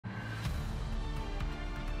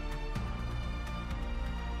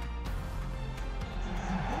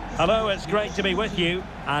Hello, it's great to be with you,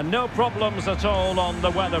 and no problems at all on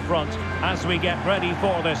the weather front as we get ready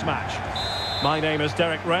for this match. My name is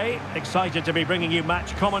Derek Ray, excited to be bringing you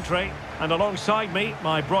match commentary, and alongside me,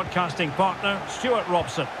 my broadcasting partner, Stuart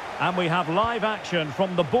Robson. And we have live action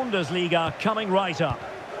from the Bundesliga coming right up.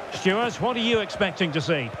 Stuart, what are you expecting to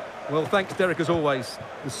see? Well, thanks, Derek, as always.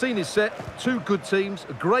 The scene is set, two good teams,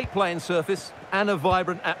 a great playing surface, and a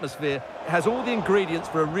vibrant atmosphere. It has all the ingredients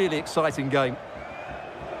for a really exciting game.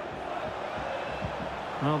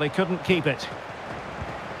 Well, they couldn't keep it.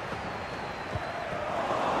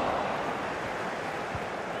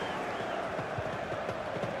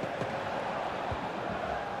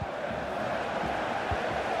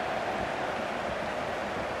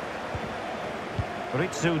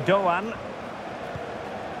 Ritsu Doan.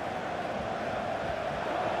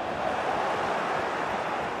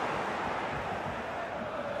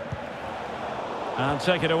 And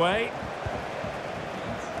take it away.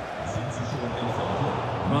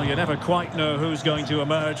 Well, you never quite know who's going to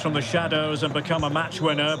emerge from the shadows and become a match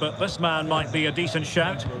winner, but this man might be a decent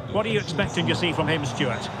shout. What are you expecting to see from him,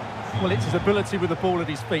 Stuart? Well, it's his ability with the ball at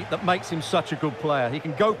his feet that makes him such a good player. He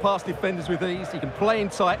can go past defenders with ease, he can play in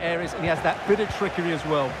tight areas, and he has that bit of trickery as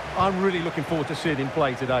well. I'm really looking forward to seeing him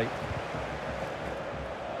play today.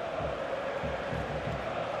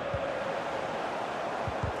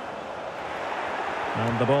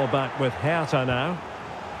 And the ball back with Herta now.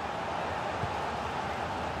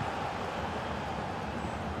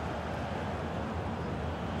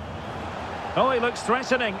 Oh, he looks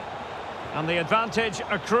threatening. And the advantage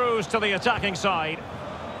accrues to the attacking side.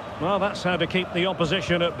 Well, that's how to keep the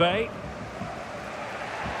opposition at bay.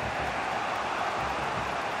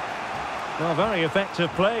 Well, very effective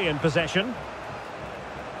play in possession.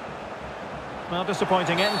 Well,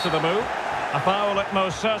 disappointing end to the move. A foul it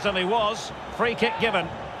most certainly was. Free kick given.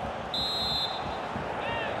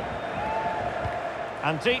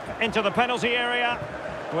 And deep into the penalty area.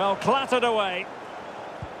 Well, clattered away.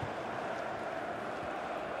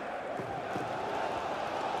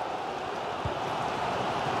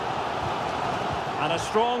 And a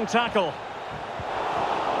strong tackle.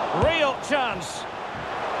 Real chance.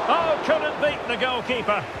 Oh, couldn't beat the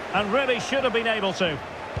goalkeeper. And really should have been able to.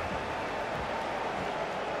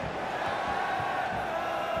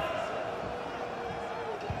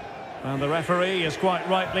 And the referee is quite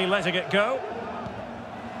rightly letting it go.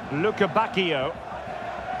 Luca Bacchio.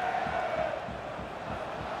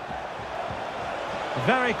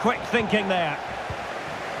 Very quick thinking there.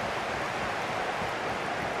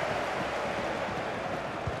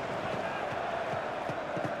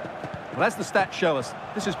 Well, as the stats show us,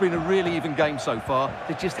 this has been a really even game so far.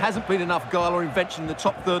 There just hasn't been enough guile or invention in the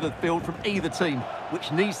top third of the field from either team,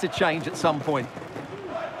 which needs to change at some point.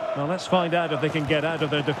 Well, let's find out if they can get out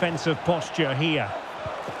of their defensive posture here.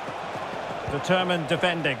 Determined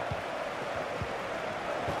defending.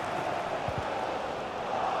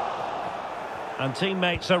 And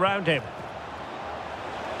teammates around him.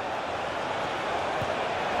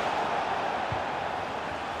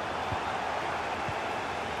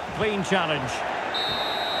 Clean challenge.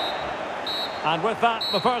 And with that,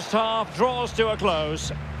 the first half draws to a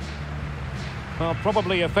close. Well,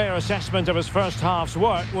 probably a fair assessment of his first half's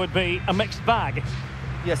work would be a mixed bag.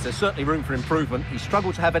 Yes, there's certainly room for improvement. He's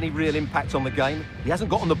struggled to have any real impact on the game. He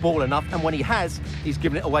hasn't got on the ball enough, and when he has, he's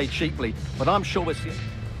given it away cheaply. But I'm sure we're...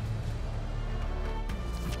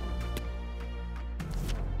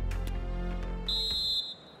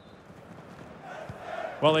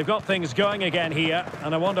 Well, they've got things going again here,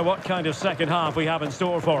 and I wonder what kind of second half we have in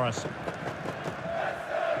store for us.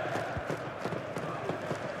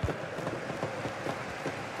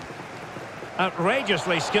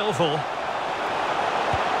 Outrageously skillful.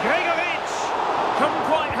 Gregovic couldn't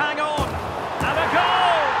quite hang on. And a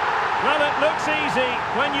goal! Well, it looks easy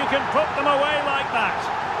when you can put them away like that.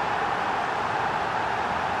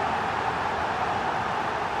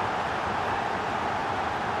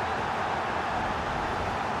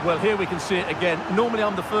 Well, here we can see it again. Normally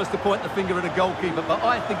I'm the first to point the finger at a goalkeeper, but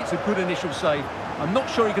I think it's a good initial save. I'm not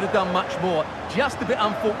sure he could have done much more. Just a bit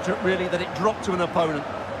unfortunate, really, that it dropped to an opponent.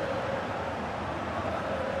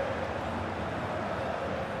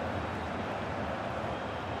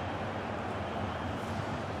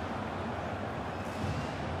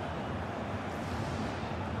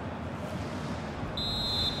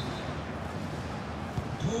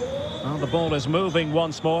 Well, the ball is moving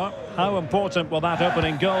once more. How important will that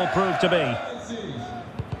opening goal prove to be?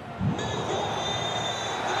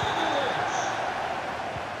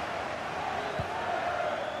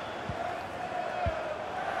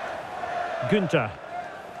 Günther.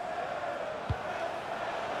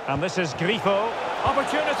 And this is Grifo.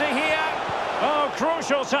 Opportunity here. Oh,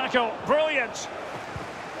 crucial tackle. Brilliant.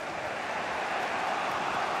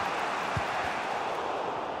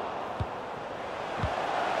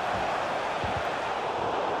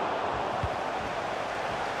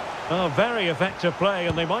 Oh, very effective play,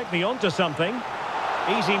 and they might be onto something.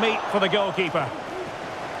 Easy meat for the goalkeeper.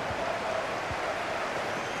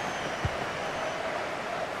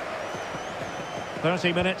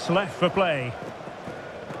 "30 minutes left for play."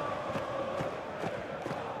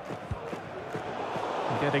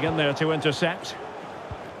 Getting in there to intercept.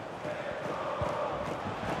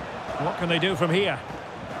 What can they do from here?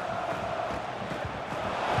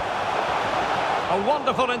 A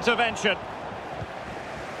wonderful intervention.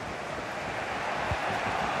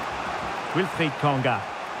 Wilfried Konga.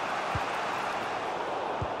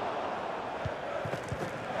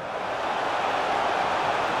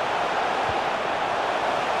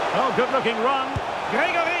 Oh, good-looking run.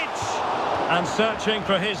 Gregoritsch! And searching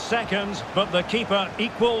for his second, but the keeper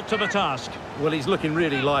equal to the task. Well, he's looking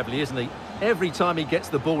really lively, isn't he? Every time he gets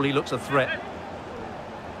the ball, he looks a threat.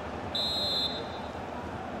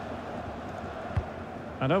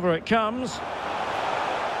 And over it comes.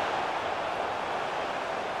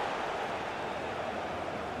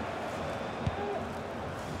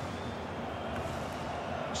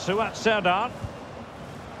 Suat Serdar.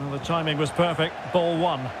 Well, the timing was perfect. Ball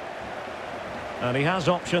one. And he has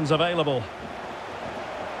options available.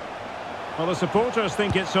 Well, the supporters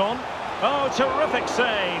think it's on. Oh, terrific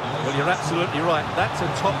save. Well, you're absolutely right. That's a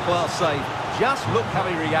top-class save. Just look how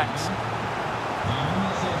he reacts.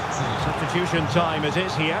 Substitution time it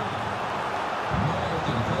is here.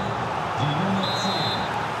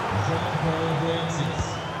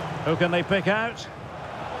 Who can they pick out?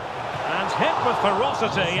 And hit with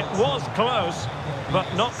ferocity. It was close,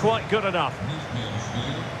 but not quite good enough.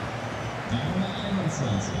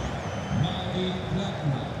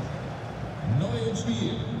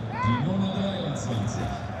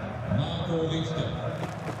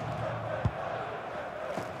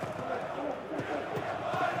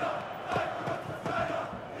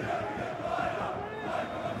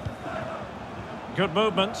 Good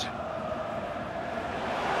movement.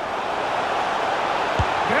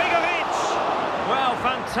 Well,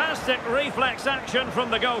 fantastic reflex action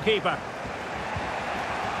from the goalkeeper.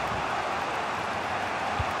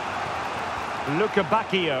 Luca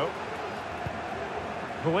Bacchio.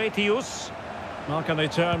 Boetius. How can they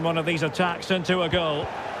turn one of these attacks into a goal?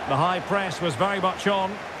 The high press was very much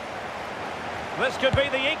on. This could be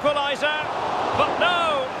the equaliser. But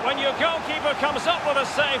no, when your goalkeeper comes up with a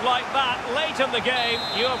save like that late in the game,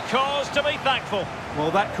 you have cause to be thankful. Well,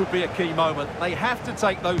 that could be a key moment. They have to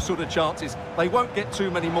take those sort of chances. They won't get too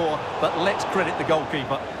many more, but let's credit the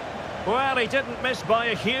goalkeeper. Well, he didn't miss by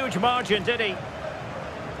a huge margin, did he?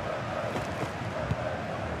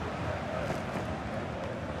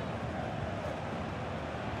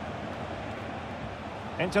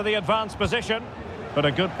 Into the advanced position, but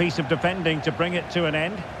a good piece of defending to bring it to an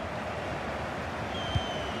end.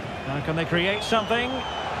 Now can they create something?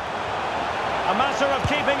 A matter of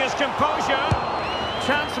keeping his composure.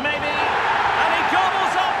 Chance maybe. And he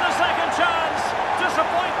gobbles up the second chance.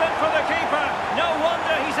 Disappointment for the keeper. No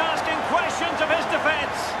wonder he's asking questions of his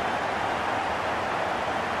defence.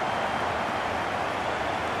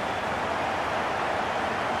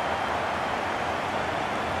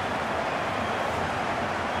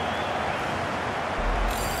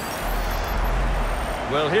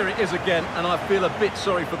 Well, here it is again, and I feel a bit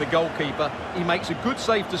sorry for the goalkeeper. He makes a good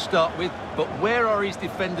save to start with, but where are his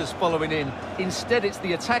defenders following in? Instead, it's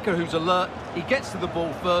the attacker who's alert. He gets to the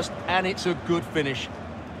ball first, and it's a good finish.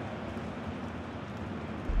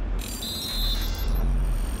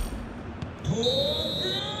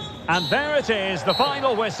 And there it is, the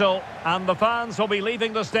final whistle, and the fans will be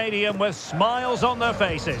leaving the stadium with smiles on their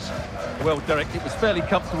faces. Well, Derek, it was fairly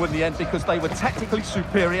comfortable in the end because they were tactically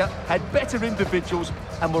superior, had better individuals,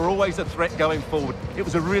 and were always a threat going forward. It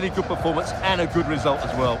was a really good performance and a good result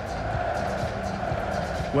as well.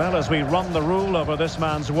 Well, as we run the rule over this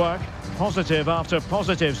man's work, positive after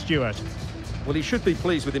positive, Stuart. Well, he should be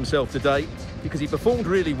pleased with himself today because he performed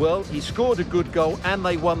really well, he scored a good goal, and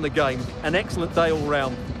they won the game. An excellent day all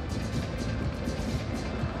round.